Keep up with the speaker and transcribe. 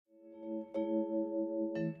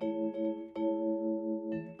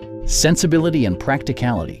Sensibility and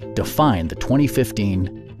practicality define the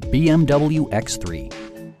 2015 BMW X3.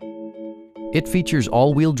 It features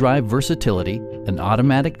all-wheel drive versatility, an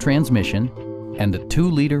automatic transmission, and a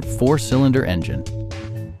 2-liter 4-cylinder engine.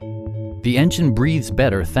 The engine breathes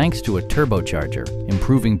better thanks to a turbocharger,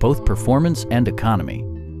 improving both performance and economy.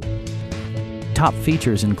 Top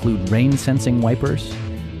features include rain-sensing wipers,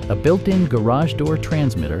 a built-in garage door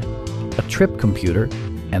transmitter, a trip computer,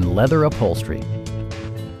 and leather upholstery.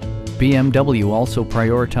 BMW also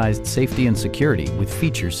prioritized safety and security with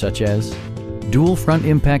features such as dual front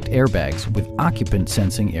impact airbags with occupant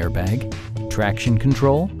sensing airbag, traction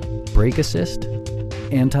control, brake assist,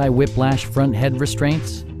 anti-whiplash front head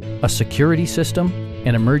restraints, a security system,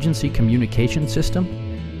 an emergency communication system,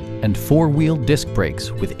 and 4-wheel disc brakes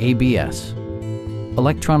with ABS.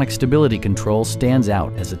 Electronic stability control stands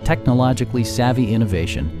out as a technologically savvy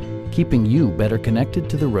innovation, keeping you better connected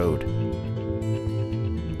to the road.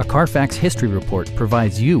 A Carfax history report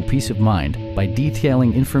provides you peace of mind by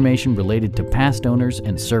detailing information related to past owners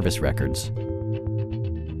and service records.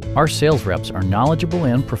 Our sales reps are knowledgeable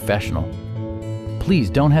and professional. Please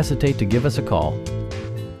don't hesitate to give us a call.